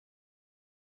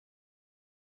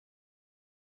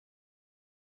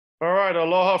All right,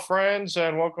 aloha, friends,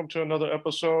 and welcome to another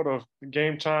episode of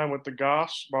Game Time with the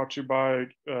Goss, brought to you by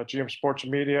GM Sports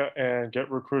Media and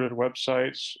Get Recruited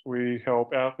websites. We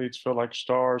help athletes feel like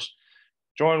stars.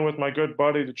 Join with my good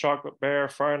buddy, the Chocolate Bear,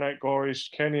 Friday Night Glories,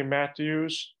 Kenny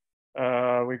Matthews.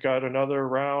 We got another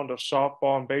round of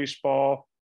softball and baseball.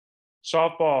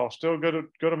 Softball, still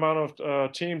good amount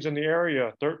of teams in the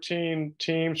area. 13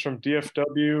 teams from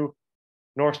DFW,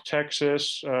 North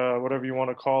Texas, whatever you want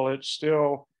to call it,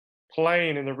 still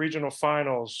playing in the regional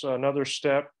finals. Another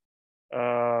step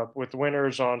with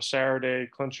winners on Saturday,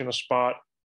 clinching a spot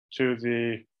to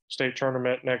the state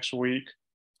tournament next week.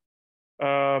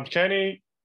 Kenny,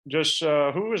 just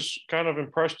who has kind of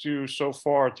impressed you so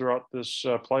far throughout this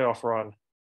playoff run?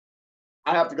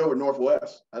 I have to go with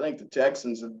Northwest. I think the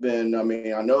Texans have been. I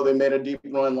mean, I know they made a deep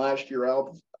run last year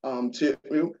out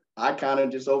too. I kind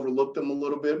of just overlooked them a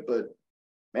little bit, but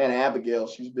man, Abigail,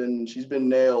 she's been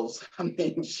nails. I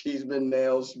mean, she's been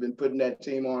nails. She's been putting that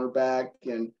team on her back,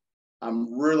 and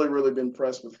I'm really been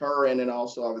impressed with her. And then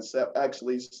also, I would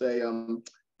actually say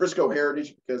Frisco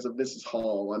Heritage because of Mrs.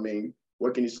 Hall. I mean,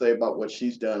 what can you say about what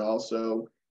she's done also?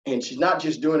 And she's not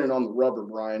just doing it on the rubber,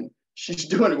 Brian. She's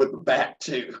doing it with the bat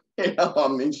too. I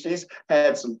mean, she's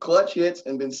had some clutch hits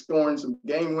and been scoring some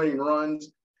game-winning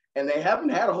runs, and they haven't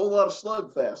had a whole lot of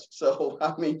slugfest. So,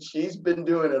 I mean, she's been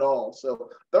doing it all. So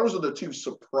those are the two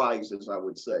surprises I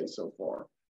would say so far.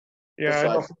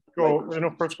 Yeah,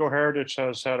 Frisco Heritage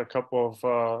has had a couple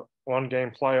of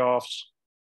one-game playoffs.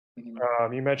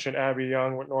 You mentioned Abby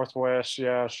Young with Northwest.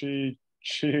 Yeah, she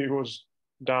was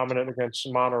dominant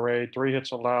against Monterey. 3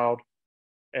 hits allowed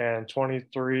and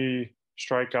 23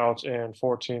 strikeouts in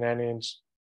 14 innings.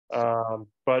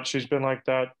 But she's been like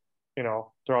that,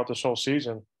 throughout this whole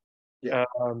season. Yeah.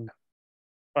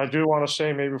 I do want to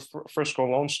say maybe Frisco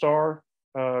Lone Star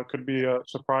could be a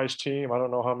surprise team. I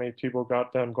don't know how many people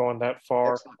got them going that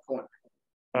far. Excellent point.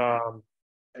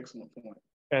 Excellent point.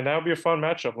 And that would be a fun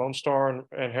matchup, Lone Star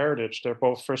and Heritage. They're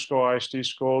both Frisco ISD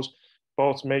schools,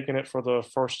 both making it for the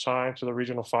first time to the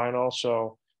regional final.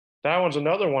 So that one's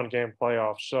another one-game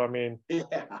playoff. So, I mean,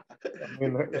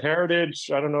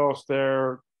 Heritage, I don't know if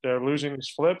they're losing these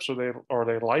flips or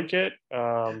they like it,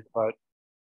 but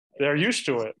they're used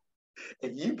to it.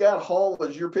 If you got Hall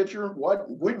as your pitcher, what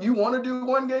wouldn't you want to do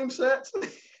one-game sets?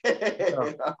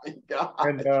 Yeah. I mean, God,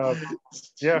 and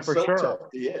yeah, for so sure.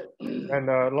 And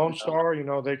Lone Star,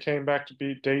 they came back to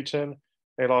beat Dayton.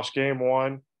 They lost game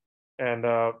 1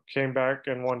 and came back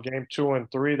and won game 2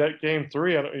 and 3. That game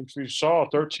 3, if you saw,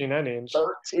 13 innings.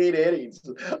 13 innings.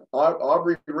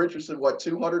 Aubrey Richardson,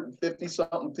 250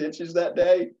 something pitches that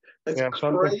day? That's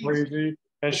something crazy.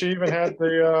 And she even had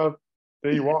the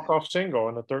walk-off single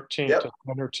in the 13th to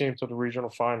send her team to the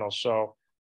regional finals. So,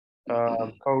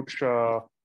 Coach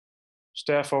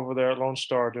Steph over there at Lone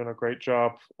Star doing a great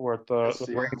job with the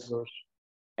Rangers.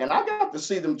 And I got to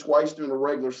see them twice during the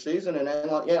regular season. And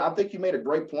I think you made a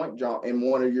great point, John, in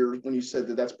one of yours when you said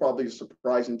that that's probably a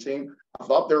surprising team. I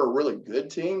thought they were a really good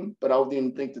team, but I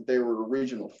didn't think that they were a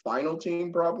regional final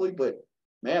team probably. But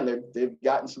man, they've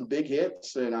gotten some big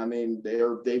hits, and I mean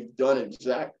they've done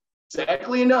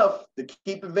exactly enough to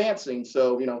keep advancing.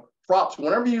 So props.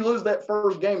 Whenever you lose that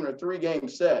first game in a 3-game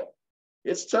set,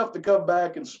 it's tough to come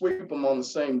back and sweep them on the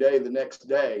same day the next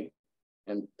day.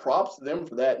 And props to them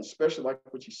for that, and especially like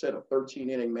what you said, a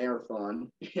 13-inning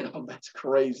marathon. That's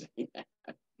crazy.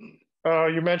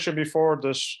 You mentioned before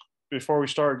we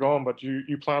started going, but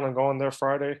you plan on going there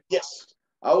Friday? Yes,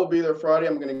 I will be there Friday.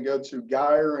 I'm going to go to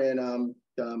Geyer and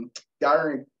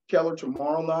Keller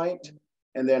tomorrow night,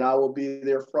 and then I will be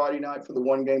there Friday night for the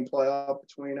one-game playoff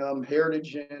between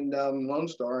Heritage and Lone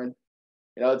Star. And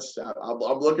I'm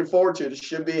looking forward to it.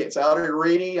 It's out at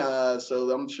Reedy,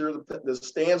 so I'm sure the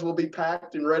stands will be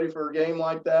packed and ready for a game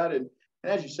like that. And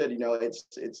as you said,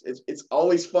 it's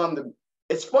always fun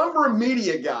it's fun for a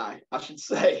media guy, I should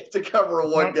say, to cover a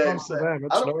one-game set.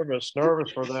 It's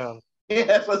nervous for them.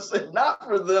 Yes, not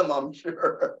for them, I'm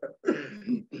sure.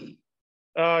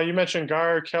 You mentioned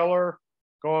Geyer Keller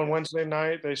going Wednesday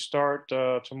night. They start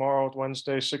tomorrow,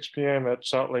 Wednesday, 6 p.m. at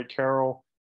Salt Lake Carroll.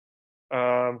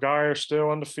 Geyer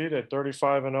still undefeated,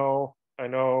 35-0. I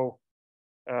know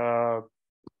I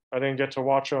didn't get to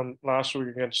watch them last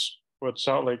week with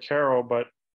Salt Lake Carroll, but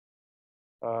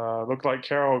looked like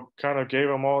Carroll kind of gave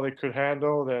them all they could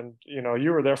handle. Then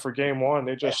you were there for game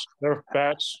 1. Their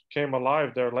bats came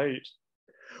alive there late.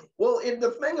 Well,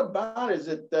 the thing about it is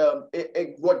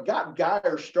that what got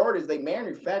Geyer started is they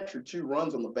manufactured 2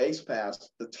 runs on the base pass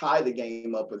to tie the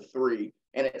game up with 3.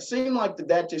 And it seemed like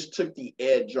that just took the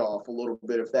edge off a little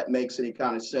bit, if that makes any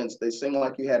kind of sense. They seemed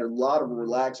like you had a lot of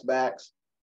relaxed backs.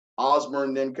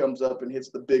 Osborne then comes up and hits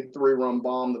the big 3-run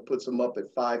bomb that puts them up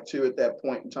at 5-2 at that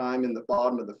point in time in the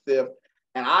bottom of the fifth.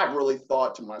 And I really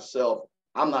thought to myself,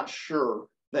 I'm not sure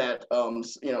that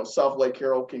South Lake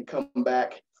Carroll can come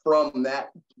back from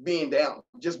that being down,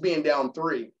 just being down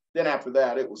 3. Then after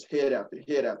that, it was hit after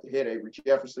hit after hit. Avery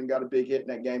Jefferson got a big hit in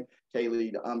that game.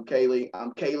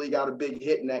 Kaylee got a big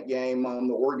hit in that game on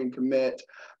the Oregon commit.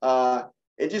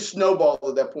 It just snowballed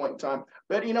at that point in time.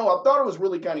 But, I thought it was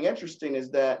really kind of interesting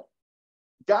is that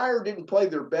Geyer didn't play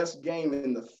their best game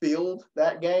in the field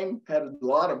that game, had a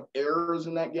lot of errors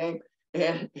in that game.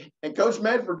 And Coach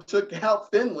Medford took out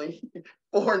Finley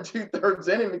 4 2/3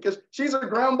 inning because she's a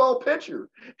ground ball pitcher.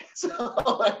 So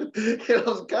it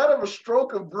was kind of a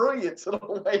stroke of brilliance in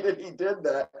the way that he did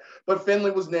that. But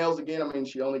Finley was nails again. I mean,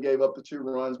 she only gave up the 2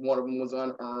 runs. One of them was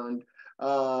unearned.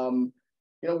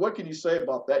 What can you say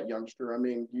about that youngster? I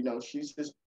mean, she's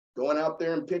just going out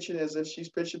there and pitching as if she's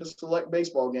pitching a select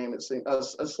baseball game, a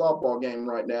softball game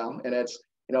right now. And it's,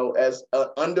 as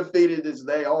undefeated as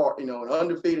they are, an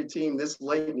undefeated team this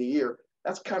late in the year,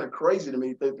 that's kind of crazy to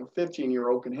me that a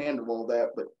 15-year-old can handle all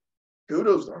that. But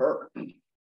kudos to her.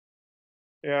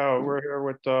 Yeah, we're here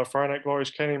with Friday Night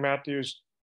Glory's Kenny Matthews.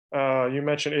 You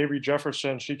mentioned Avery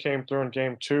Jefferson. She came through in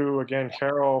game 2. Again,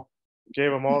 Carroll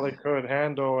gave them all they could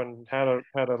handle and had a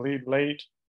lead late.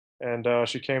 And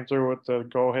she came through with the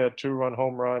go-ahead 2-run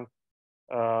home run,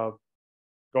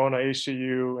 going to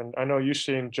ACU. And I know you've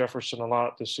seen Jefferson a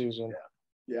lot this season.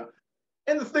 Yeah.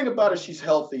 And the thing about it, she's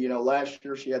healthy. Last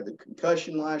year she had the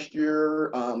concussion last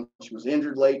year. She was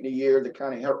injured late in the year that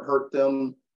kind of hurt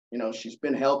them. She's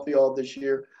been healthy all this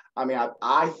year. I mean,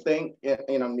 I think,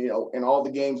 in all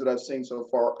the games that I've seen so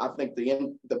far, I think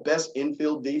the best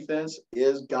infield defense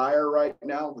is Geyer right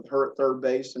now with her at third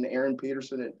base and Aaron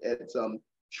Peterson at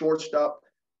shortstop.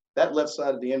 That left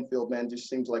side of the infield, man, just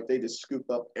seems like they just scoop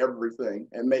up everything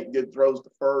and make good throws to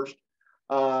first.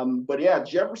 But yeah,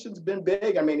 Jefferson's been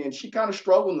big. I mean, and she kind of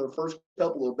struggled in the first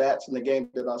couple of bats in the game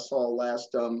that I saw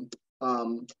last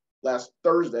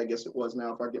Thursday, I guess it was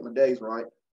now, if I get my days right.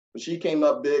 But she came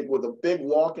up big with a big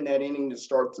walk in that inning to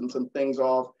start some things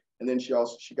off. And then she got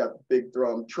the big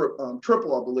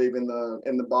triple, I believe, in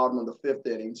the bottom of the 5th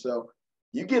inning. So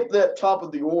you get that top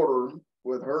of the order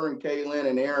with her and Kaylin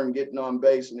and Aaron getting on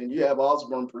base, and then you have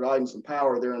Osborne providing some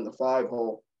power there in the 5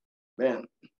 hole. Man,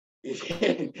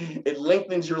 it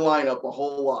lengthens your lineup a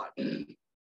whole lot.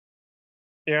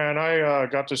 Yeah, and I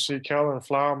got to see Keller and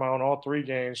Flower Mound all 3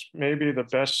 games, maybe the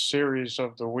best series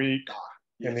of the week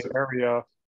in the area.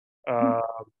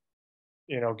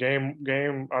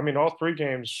 Game. I mean, all 3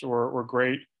 games were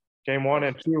great. Game 1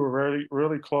 and 2 were really,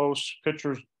 really close.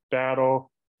 Pitchers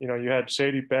battle. You had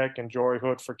Sadie Beck and Jory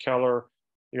Hood for Keller.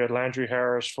 You had Landry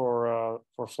Harris for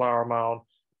Flower Mound.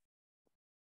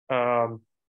 I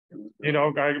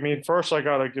mean, first I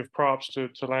gotta give props to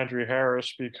Landry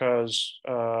Harris because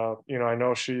I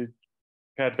know she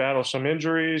had battled some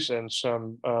injuries and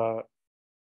some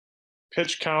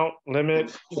pitch count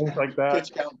limit, things like that.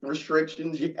 Pitch count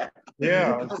restrictions, yeah.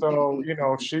 Yeah, so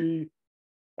she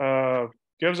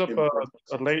gives up a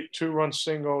late 2-run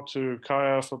single to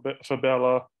Kaya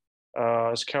Fabella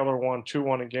as Keller won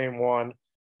 2-1 in game 1,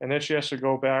 and then she has to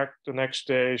go back the next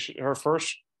day. Her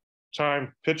first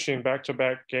time pitching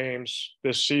back-to-back games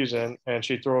this season, and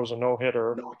she throws a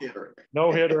no-hitter.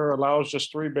 No-hitter allows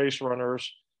just 3 base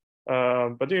runners.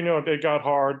 But it got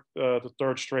hard the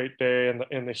 3rd straight day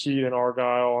in the heat in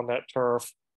Argyle on that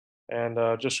turf, and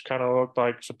just kind of looked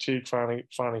like fatigue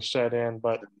finally set in.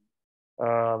 But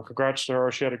congrats to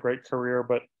her; she had a great career.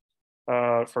 But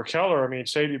for Keller, I mean,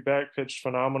 Sadie Beck pitched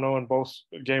phenomenal in both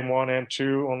game 1 and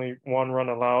 2. Only 1 run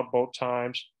allowed both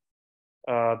times.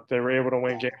 They were able to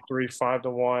win game 3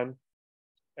 5-1,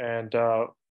 and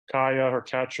Kaya, her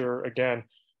catcher, again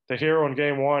the hero in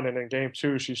game 1, and in game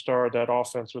 2 she started that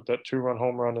offense with that 2-run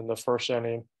home run in the 1st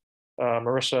inning.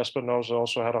 Marissa Espinoza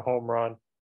also had a home run.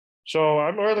 So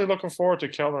I'm really looking forward to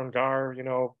Keller and Geyer.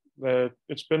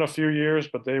 It's been a few years,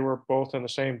 but they were both in the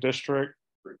same district.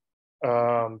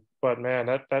 But man,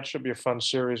 that should be a fun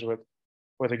series with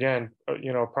again,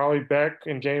 probably Beck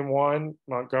in game 1,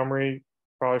 Montgomery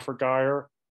probably for Geyer.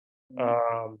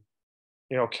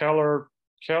 Keller,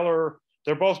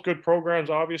 they're both good programs,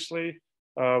 obviously,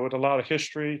 with a lot of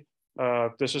history.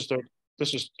 This is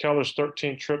Keller's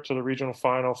 13th trip to the regional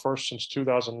final, first since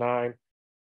 2009.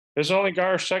 This is only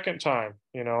Geyer's 2nd time,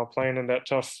 playing in that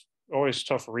always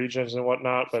tough regions and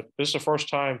whatnot. But this is the first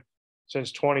time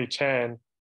since 2010.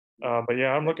 But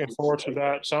yeah, I'm looking forward to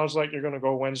that. Sounds like you're going to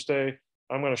go Wednesday.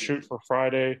 I'm going to shoot for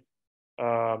Friday.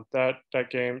 That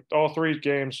game, all 3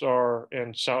 games are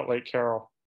in South Lake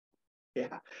Carroll.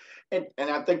 Yeah. And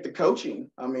I think the coaching,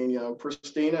 I mean,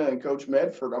 Christina and Coach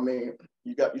Medford, I mean,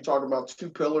 you talk about two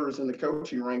pillars in the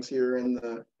coaching ranks here in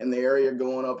the area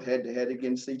going up head to head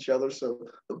against each other. So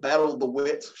the battle of the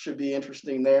wits should be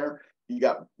interesting there. You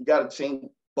got a team.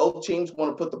 Both teams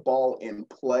want to put the ball in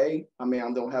play. I mean,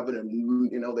 they don't have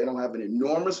an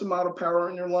enormous amount of power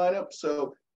in their lineup,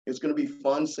 so it's going to be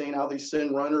fun seeing how they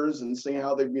send runners and seeing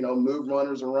how they move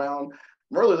runners around.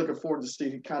 I'm really looking forward to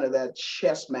see kind of that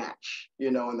chess match,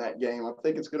 in that game. I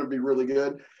think it's going to be really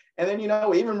good. And then,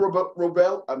 even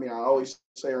Robel, I mean, I always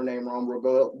say her name wrong,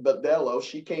 Robel Badello,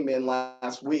 she came in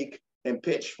last week and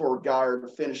pitched for Geyer to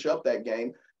finish up that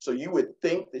game. So you would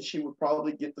think that she would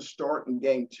probably get the start in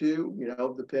game two,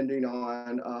 depending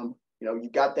on, you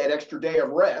got that extra day of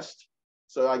rest.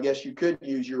 So I guess you could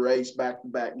use your ace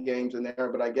back-to-back games in there,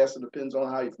 but I guess it depends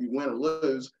on how if you win or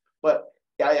lose. But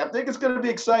I think it's going to be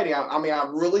exciting. I mean, I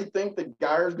really think that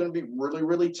Geyer is going to be really,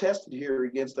 really tested here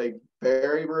against a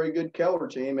very, very good Keller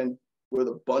team and with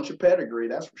a bunch of pedigree,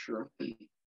 that's for sure.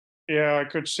 Yeah, I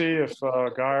could see if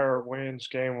Geyer wins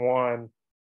game one.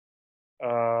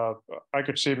 I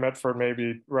could see Medford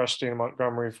maybe resting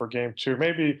Montgomery for game two,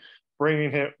 maybe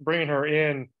bringing her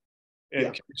in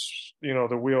Yeah. case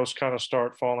the wheels kind of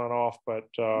start falling off. But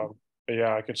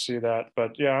yeah, I could see that.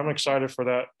 But yeah, I'm excited for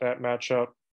that matchup.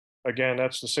 Again,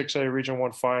 that's the 6A Region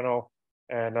One final,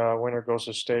 and winner goes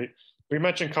to state. We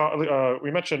mentioned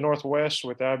Northwest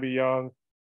with Abby Young.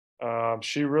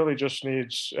 She really just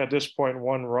needs at this point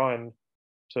one run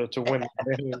to win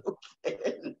the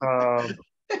game. Um,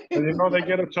 and they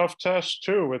get a tough test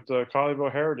too with the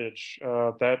Colleyville Heritage.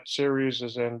 That series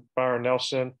is in Byron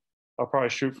Nelson. I'll probably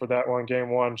shoot for that one, game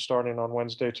one, starting on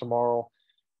Wednesday tomorrow.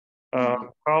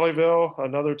 Colleyville,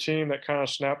 another team that kind of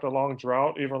snapped a long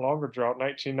drought, even longer drought.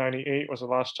 1998 was the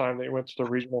last time they went to the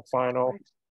regional final.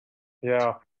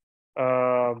 Yeah.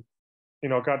 Um,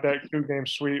 got that two-game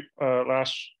sweep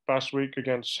last week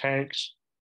against Hanks.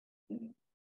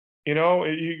 You know,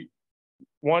 you,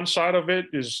 one side of it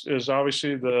is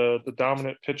obviously the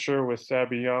dominant pitcher with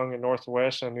Abby Young in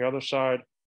Northwest, and the other side,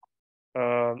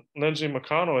 Lindsay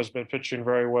McConnell has been pitching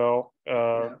very well.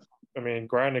 Yeah. I mean,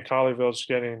 granted, Colleyville's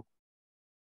getting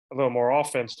a little more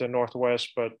offense than Northwest,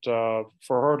 but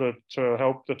for her to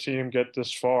help the team get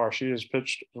this far, she has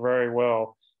pitched very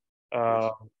well. Yes. Uh,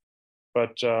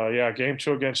 but yeah, game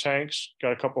two against Hanks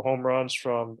got a couple home runs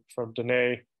from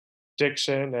Danae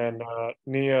Dixon and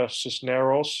Nia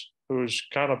Cisneros, who's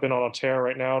kind of been on a tear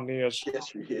right now. Yes,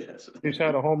 yes. He's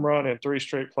had a home run in three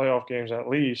straight playoff games at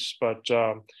least. But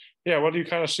yeah, what do you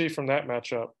kind of see from that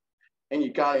matchup? And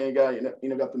you got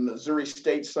got the Missouri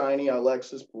State signee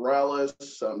Alexis Morales.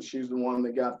 She's the one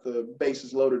that got the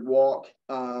bases loaded walk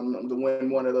to win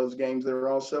one of those games there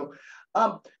also.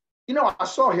 Um, I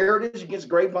saw Heritage against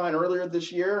Grapevine earlier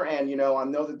this year, and I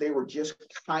know that they were just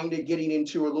kind of getting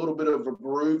into a little bit of a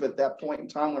groove at that point in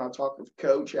time when I talked with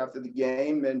Coach after the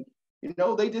game, and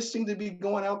they just seem to be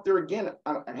going out there again.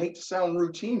 I hate to sound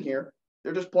routine here,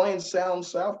 they're just playing sound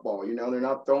softball. They're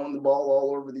not throwing the ball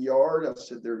all over the yard. I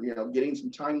said they're getting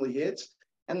some timely hits.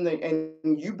 And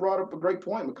you brought up a great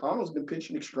point. McConnell's been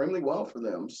pitching extremely well for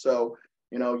them. So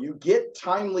you get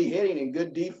timely hitting and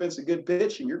good defense and good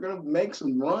pitching, you're going to make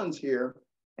some runs here.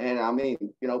 And I mean,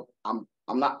 I'm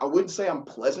not. I wouldn't say I'm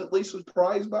pleasantly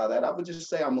surprised by that. I would just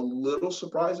say I'm a little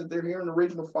surprised that they're here in the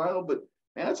regional final. But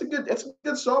man, that's a good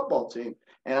softball team.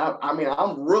 And I mean,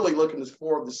 I'm really looking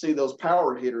forward to see those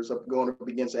power hitters going up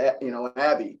against,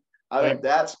 Abby. I think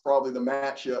that's probably the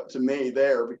matchup to me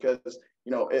there because,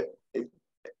 if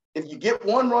you get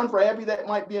one run for Abby, that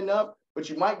might be enough, but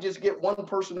you might just get one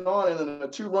person on and then a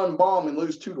 2-run bomb and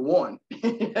lose 2-1.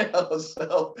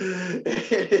 So,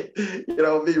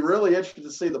 it'd be really interesting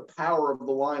to see the power of the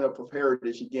lineup of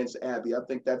Heritage against Abby. I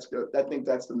think that's good. I think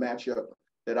that's the matchup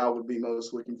that I would be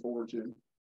most looking forward to.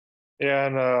 Yeah,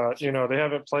 and they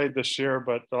haven't played this year,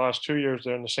 but the last 2 years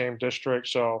they're in the same district.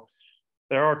 So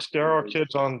there are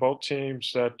kids on both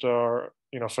teams that are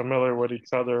familiar with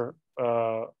each other.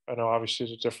 I know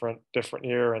obviously it's a different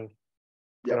year, and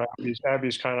Yep.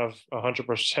 Abby's kind of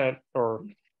 100% or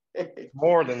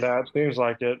more than that seems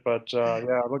like it. But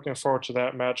yeah, looking forward to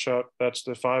that matchup. That's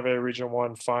the 5A Region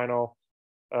One final.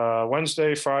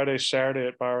 Wednesday, Friday, Saturday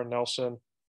at Byron Nelson.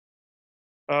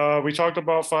 We talked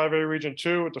about 5A Region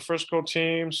Two with the Frisco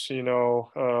teams.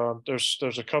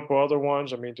 There's a couple other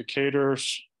ones. I mean,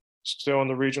 Decatur's still in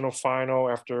the regional final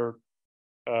after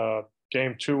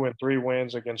game 2 and 3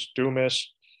 wins against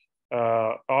Dumas.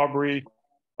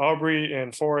 Aubrey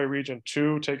in 4A Region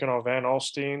Two taking on Van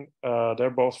Alstine. They're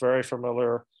both very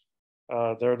familiar.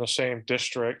 They're in the same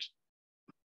district.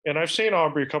 and I've seen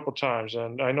Aubrey a couple times,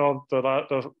 and I know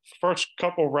the first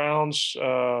couple rounds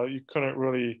you couldn't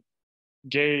really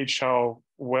gauge how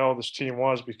well this team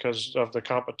was because of the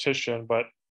competition, but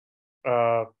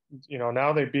uh,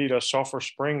 now they beat a Sulphur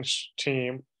Springs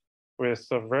team with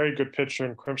a very good pitcher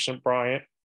in Crimson Bryant.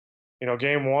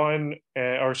 Game one,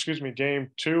 or excuse me,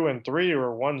 game two and three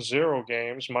were 1-0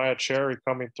 games. Maya Cherry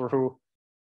coming through.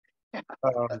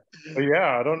 But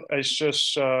yeah, I don't. It's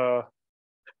just, and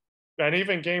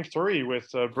even game three with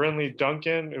Brinley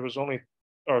Duncan, it was only,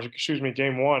 or excuse me,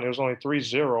 game one, it was only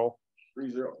 3-0.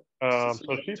 3-0. So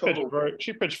Total.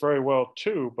 she pitched very well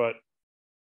too. But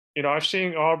I've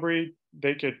seen Aubrey.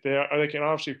 They can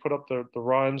obviously put up the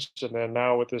runs, and then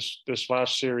now with this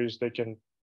last series, they can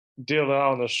deal it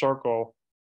out in the circle.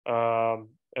 And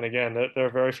again, they're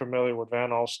very familiar with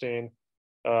Van Alstyne.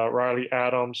 Riley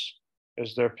Adams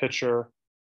is their pitcher.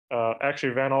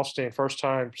 Actually, Van Alstyne, first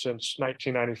time since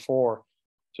 1994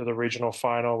 to the regional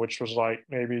final, which was like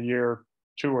maybe year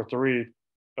two or three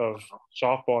of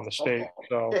softball in the state.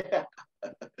 So,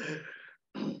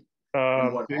 Yeah.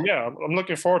 And what? yeah, I'm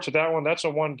looking forward to that one. That's a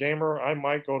one gamer. I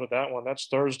might go to that one. That's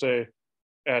Thursday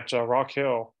at Rock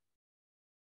Hill.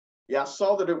 Yeah, I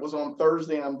saw that it was on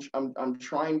Thursday, and I'm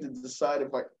trying to decide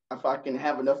if I can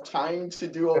have enough time to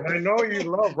do And I know you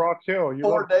love Rock Hill.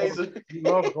 4 days. You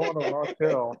love going to Rock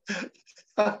Hill.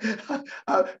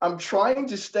 I'm trying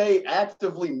to stay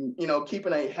actively,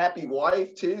 keeping a happy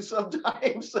wife too.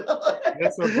 Sometimes I've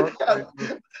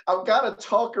got to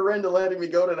talk her into letting me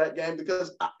go to that game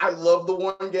because I love the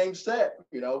one game set.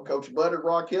 Coach Bud at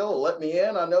Rock Hill will let me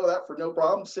in. I know that for no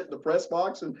problem. Sit in the press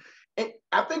box, and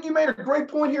I think you made a great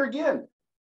point here again.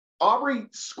 Aubrey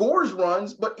scores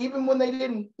runs, but even when they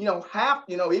didn't,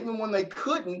 even when they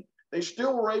couldn't, they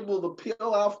still were able to peel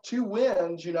off 2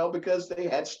 wins, because they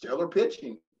had stellar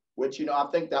pitching, which, I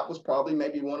think that was probably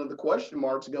maybe one of the question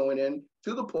marks going in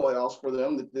to the playoffs for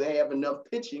them, that they have enough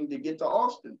pitching to get to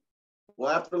Austin.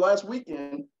 Well, after last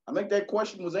weekend, I think that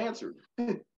question was answered.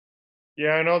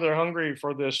 Yeah, I know they're hungry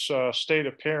for this state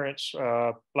appearance.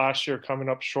 Last year, coming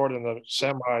up short in the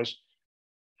semis.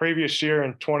 Previous year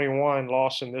in 21,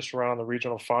 lost in this round, the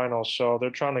regional finals. So they're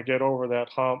trying to get over that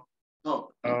hump. Oh,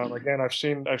 Again, I've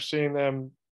seen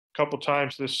them a couple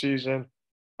times this season.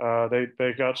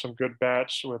 They got some good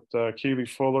bats with Keely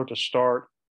Fuller to start.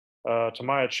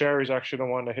 Tamaya Cherry's actually the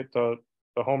one that hit the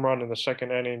home run in the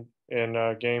second inning in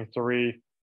game three.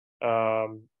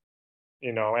 Um,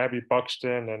 Abby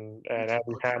Buxton and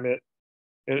Abby Hammett.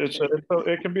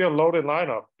 It can be a loaded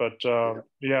lineup, but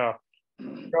yeah.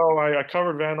 No, I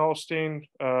covered Van Alstyne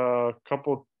a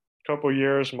couple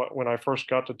years when I first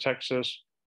got to Texas,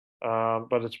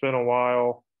 but it's been a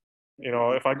while.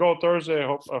 If I go Thursday,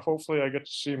 hopefully I get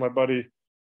to see my buddy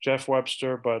Jeff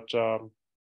Webster. But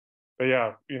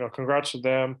yeah, congrats to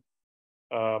them.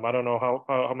 I don't know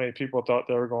how many people thought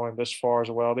they were going this far as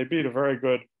well. They beat a very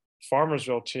good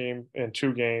Farmersville team in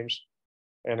 2 games,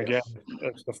 and again, yes.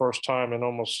 it's the first time in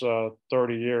almost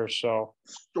 30 years. So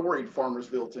Storied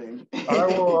Farmersville team. I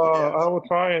will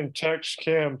try and text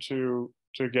Kim to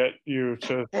get you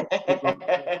to.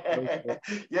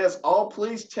 Yes, all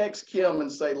please text Kim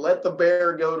and say, let the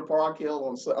bear go to Park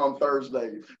Hill on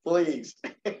Thursday. Please.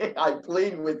 I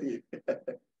plead with you.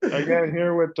 Again,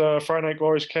 here with Friday Night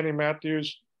Glories, Kenny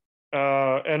Matthews.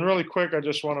 And really quick, I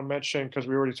just want to mention, because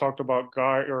we already talked about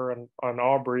Geyer and on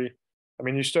Aubrey. I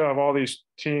mean, you still have all these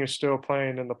teams still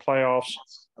playing in the playoffs.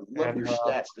 I love And your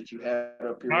stats that you had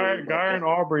up here. Geyer and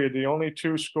Aubrey are the only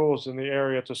two schools in the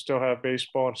area to still have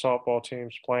baseball and softball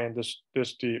teams playing this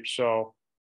deep. So,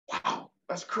 wow,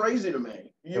 that's crazy to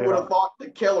me. You would yeah. have thought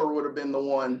that Keller would have been the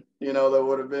one, that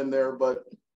would have been there, but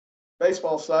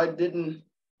baseball side didn't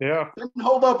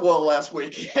hold up well last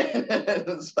week.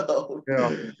 So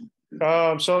Yeah.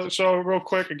 So real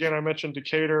quick, again, I mentioned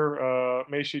Decatur,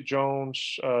 Macy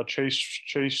Jones,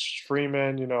 Chase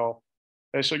Freeman.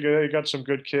 They got some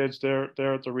good kids.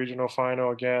 They're at the regional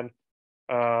final again.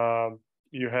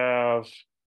 You have,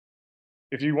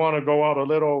 if you want to go out a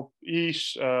little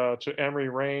east to Emory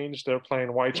Range, they're playing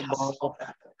Whitesboro.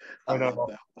 I I love know.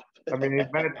 that. I mean,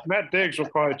 Matt Diggs will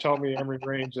probably tell me Emory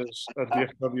Range is a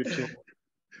DFW team.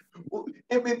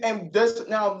 And does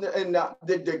now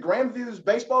did the Grandview's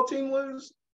baseball team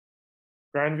lose?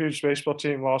 Grandview's baseball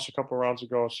team lost a couple rounds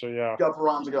ago, so yeah. A couple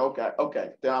rounds ago. Okay.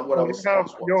 Then what So I was, I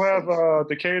was you'll have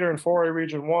Decatur in 4A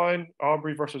Region 1,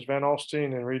 Aubrey versus Van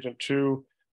Alstyne in Region 2,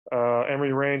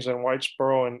 Emory Range and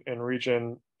Whitesboro in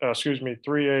Region,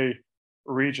 3A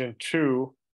Region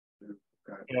 2.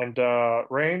 okay. And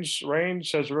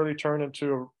Range has really turned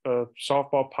into a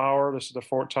softball power. This is the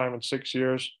fourth time in 6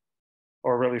 years,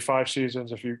 or really 5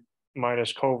 seasons if you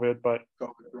minus COVID, but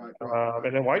Right.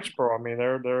 and then Whitesboro, I mean,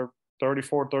 they're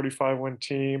 34, 35 win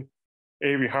team.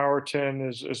 Avery Howerton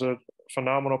is a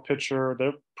phenomenal pitcher.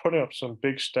 They're putting up some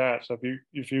big stats.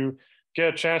 If you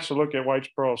get a chance to look at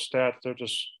Whitesboro's stats, they're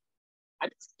just I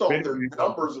just saw their basically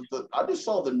numbers of the. I just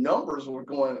saw the numbers were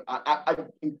going.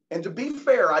 And to be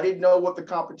fair, I didn't know what the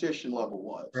competition level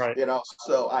was. right.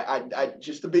 So I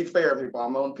just to be fair, people,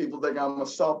 I'm on people think I'm a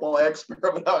softball expert,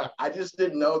 but I just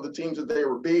didn't know the teams that they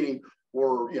were beating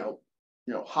were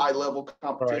high level Right.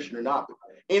 competition or not. But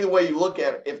either way you look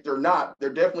at it, if they're not,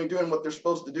 they're definitely doing what they're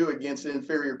supposed to do against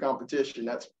inferior competition.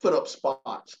 That's put up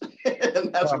spots,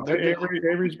 and that's what they're doing.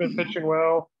 Avery's been pitching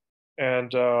well,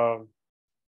 and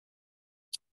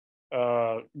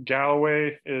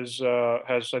Galloway has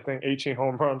I think 18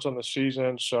 home runs on the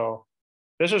season. So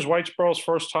this is Whitesboro's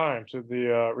first time to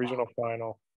the regional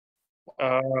final.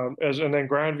 And then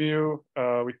Grandview,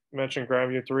 we mentioned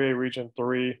Grandview 3A Region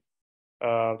 3.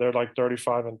 They're like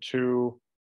 35-2.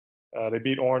 They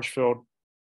beat Orangefield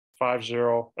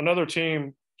 5-0. Another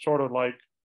team sort of like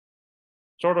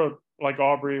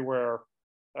Aubrey, where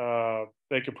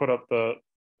they could put up the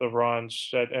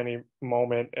runs at any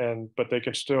moment, but they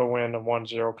could still win a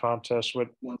 1-0 contest with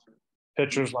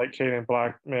pitchers like Kaden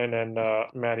Blackman and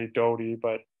Maddie Doty.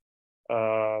 But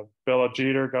Bella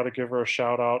Jeter, got to give her a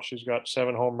shout out. She's got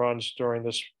 7 home runs during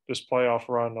this playoff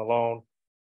run alone.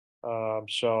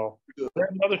 So they're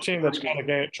another team that's kind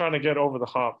of trying to get over the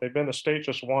hump. They've been to state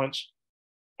just once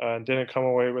and didn't come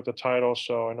away with the title.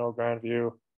 So I know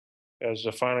Grandview is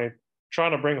finally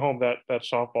trying to bring home that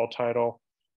softball title.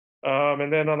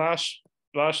 And then the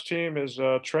last team is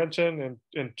Trenton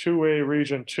in 2A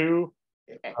Region 2.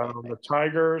 The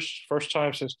Tigers, first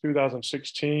time since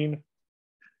 2016.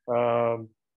 And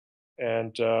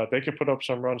they could put up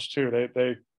some runs too.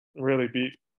 They really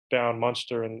beat down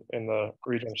Munster in the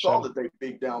region. Saw that they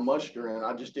beat down Munster, and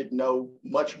I just didn't know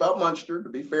much about Munster, to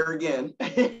be fair again. But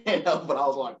I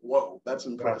was like, whoa, that's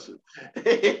impressive.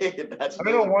 That's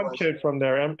I know one kid from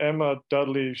there, Emma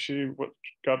Dudley. She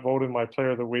got voted my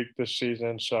player of the week this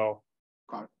season. So,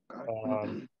 but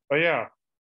yeah,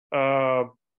 I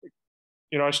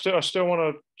still want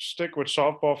to stick with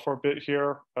softball for a bit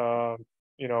here.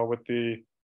 With the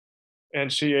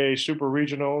NCAA Super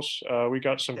Regionals, we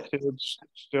got some kids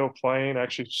still playing.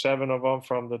 Actually, 7 of them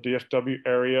from the DFW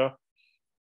area.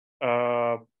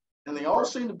 And they all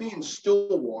seem to be in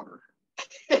Stillwater.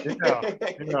 Yeah.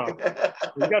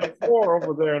 We got 4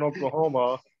 over there in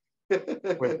Oklahoma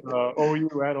with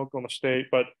OU and Oklahoma State.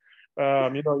 But you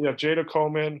have Jada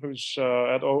Coleman, who's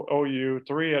at OU,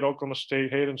 3 at Oklahoma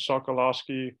State, Hayden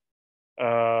Sokolowski,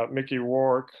 Mickey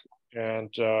Rourke,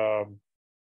 and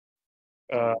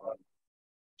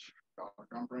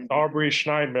Aubrey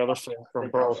Schneidmiller from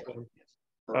Burleson.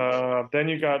 Then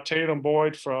you got Tatum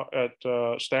Boyd at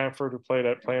Stanford, who played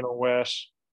at Plano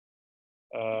West.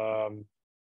 Now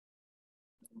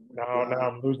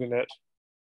I'm losing it.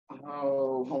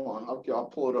 Oh, hold on. I'll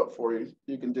pull it up for you.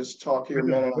 You can just talk here a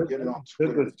minute. I'll get it on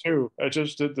Twitter. Did this too. I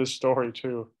just did this story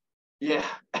too. Yeah,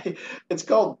 it's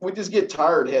called. We just get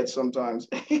tired heads sometimes.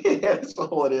 That's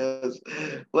all it is.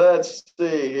 Let's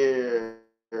see here.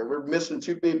 We're missing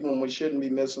 2 people, and we shouldn't be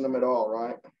missing them at all,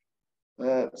 right?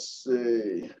 Let's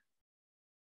see.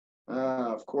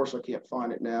 Of course, I can't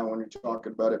find it now when you're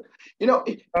talking about it.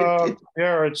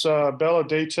 It's Bella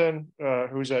Dayton,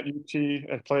 who's at UT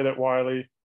and played at Wiley,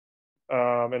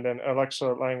 and then Alexa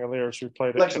Langoliers, who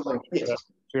played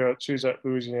at she's at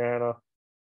Louisiana.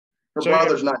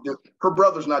 Her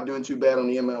brother's not doing too bad on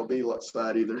the MLB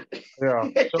side either. Yeah.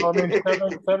 So I mean,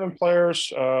 7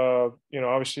 players.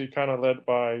 Obviously, kind of led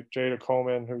by Jada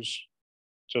Coleman, who's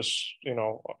just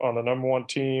on the #1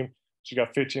 team. She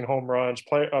got 15 home runs.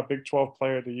 Big 12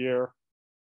 Player of the Year.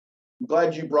 I'm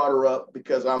glad you brought her up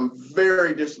because I'm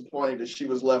very disappointed that she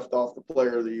was left off the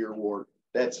Player of the Year award.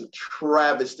 That's a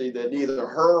travesty that either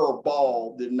her or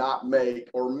Ball did not make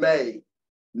or may.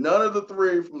 None of the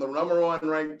 3 from the #1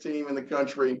 ranked team in the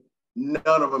country, none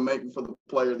of them making for the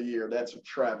Player of the Year. That's a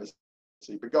travesty.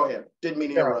 But go ahead. Didn't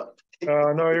mean to interrupt.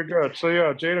 No, you're good. So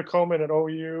yeah, Jada Coleman at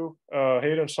OU,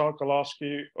 Hayden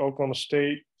Sokolowski, Oklahoma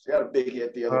State. She had a big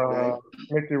hit the other day.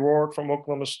 Mickey Rourke from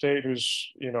Oklahoma State,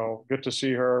 who's good to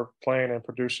see her playing and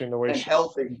producing the way and she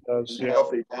healthy. does. And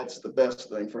healthy. That's the best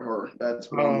thing for her. That's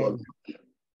what I'm looking.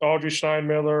 Audrey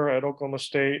Steinmiller at Oklahoma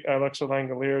State, Alexa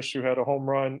Langoliers, who had a home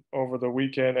run over the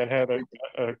weekend and had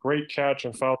a great catch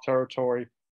in foul territory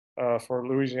for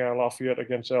Louisiana Lafayette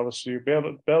against LSU.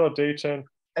 Bella Dayton.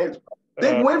 Hey,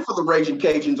 big win for the Raging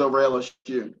Cajuns over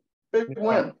LSU. Big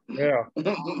win. Yeah.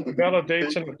 Bella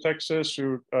Dayton of Texas,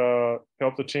 who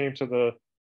helped the team to the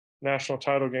national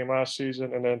title game last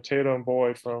season, and then Tatum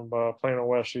Boyd from Plano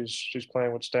West. She's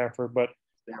playing with Stanford. But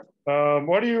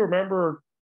what do you remember?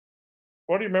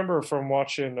 What do you remember from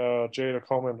watching Jada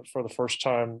Coleman for the first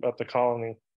time at the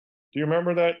Colony? Do you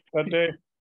remember that day?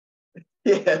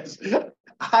 Yes,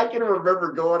 I can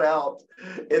remember going out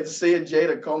and seeing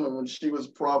Jada Coleman when she was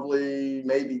probably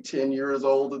maybe 10 years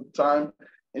old at the time.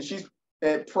 And she's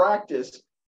at practice.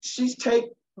 She's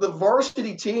the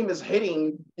varsity team is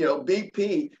hitting,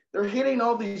 BP. They're hitting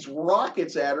all these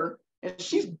rockets at her, and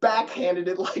she's backhanded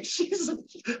it like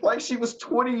she was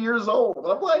 20 years old.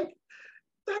 I'm like,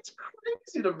 that's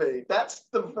crazy to me. That's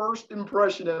the first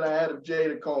impression that I had of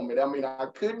Jada Coleman. I mean, I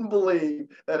couldn't believe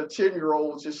that a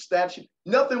 10-year-old was just snatching.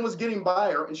 Nothing was getting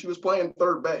by her, and she was playing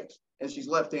third base, and she's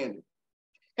left-handed.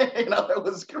 That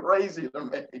was crazy to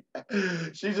me.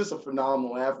 She's just a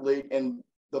phenomenal athlete. And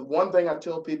the one thing I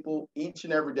tell people each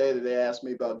and every day that they ask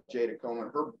me about Jada Coleman,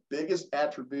 her biggest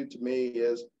attribute to me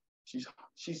is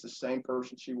she's the same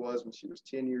person she was when she was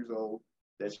 10 years old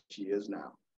that she is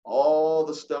now. All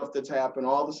the stuff that's happened,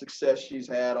 all the success she's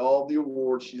had, all the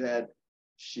awards she's had,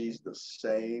 she's the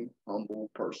same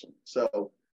humble person.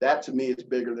 So that to me is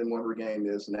bigger than what her game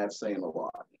is, and that's saying a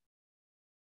lot.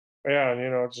 Yeah,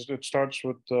 and it starts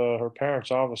with her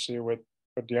parents, obviously, with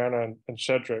Deanna and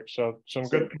Cedric. So some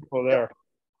good people there.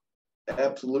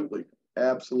 Absolutely,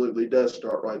 absolutely, it does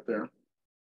start right there.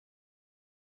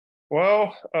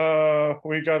 Well,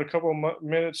 we got a couple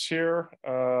minutes here.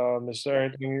 Is there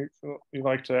anything you'd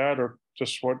like to add, or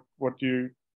just what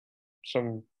you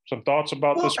some thoughts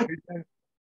about this weekend?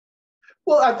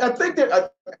 Well, I think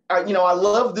that I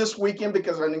love this weekend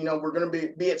because we're going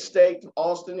to be at stake,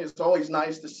 Austin. It's always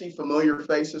nice to see familiar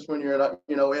faces when you're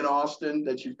in Austin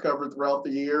that you've covered throughout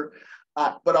the year.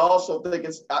 But I also think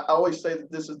I always say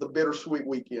that this is the bittersweet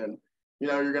weekend.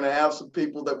 You're going to have some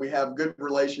people that we have good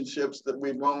relationships that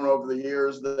we've known over the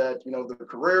years that, their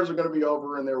careers are going to be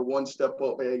over and they're one step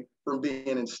away from being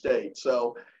in state.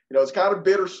 So, it's kind of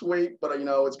bittersweet, but,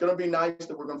 it's going to be nice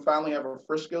that we're going to finally have a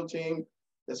Frisco team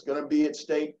that's going to be at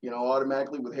state,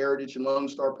 automatically with Heritage and Lone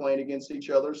Star playing against each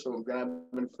other. So we're going to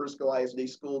have a Frisco ISD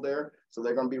school there. So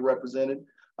they're going to be represented.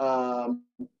 And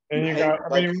we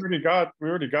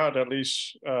already got at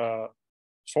least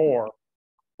 4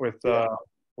 with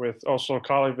also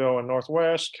Colleyville and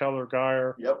Northwest, Keller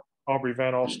Geyer, Aubrey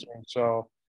Van Alstyne. So,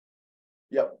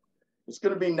 it's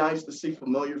going to be nice to see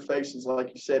familiar faces,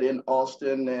 like you said, in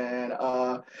Austin, and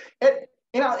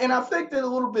I think that a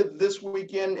little bit this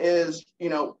weekend is,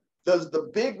 does the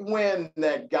big win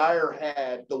that Geyer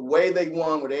had, the way they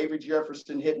won with Avery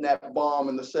Jefferson hitting that bomb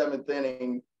in the 7th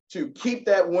inning to keep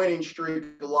that winning streak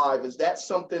alive, is that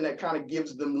something that kind of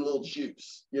gives them a little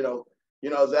juice?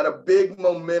 Is that a big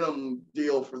momentum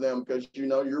deal for them? Because,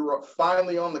 you're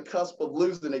finally on the cusp of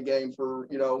losing a game for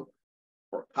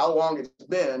how long it's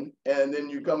been. And then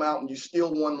you come out and you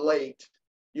steal one late.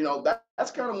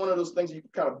 That's kind of one of those things you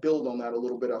can kind of build on that a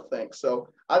little bit, I think. So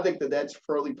I think that's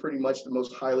probably pretty much the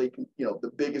most highly,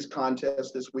 the biggest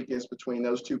contest this weekend is between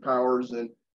those two powers. And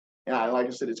like I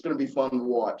said, it's going to be fun to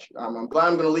watch. I'm glad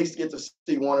I'm going to at least get to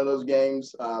see one of those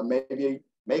games.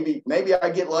 Maybe I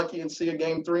get lucky and see a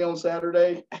game 3 on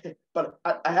Saturday, but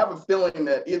I have a feeling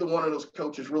that either one of those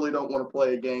coaches really don't want to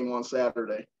play a game on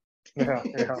Saturday. Yeah.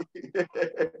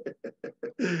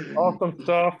 Awesome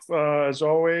stuff as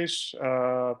always.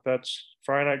 That's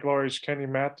Friday Night Glory's Kenny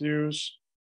Matthews,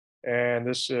 and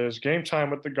this is Game Time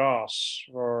with the Goss,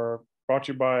 brought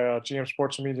to you by GM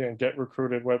Sports Media and Get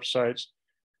Recruited websites.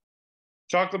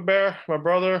 Chocolate Bear, my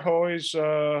brother, always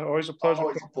a pleasure.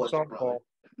 Always a pleasure, brother.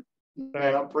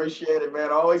 Man, I appreciate it,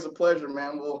 man. Always a pleasure,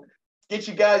 man. We'll get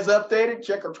you guys updated,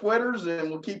 check our Twitters, and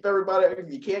we'll keep everybody.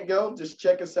 If you can't go, just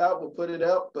check us out. We'll put it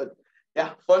up. But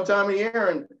yeah, fun time of year.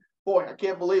 And boy, I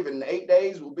can't believe it. In 8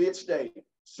 days, we'll be at state.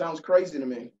 Sounds crazy to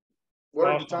me.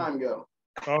 Where did the time go?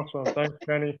 Awesome. Thanks,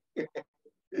 Kenny.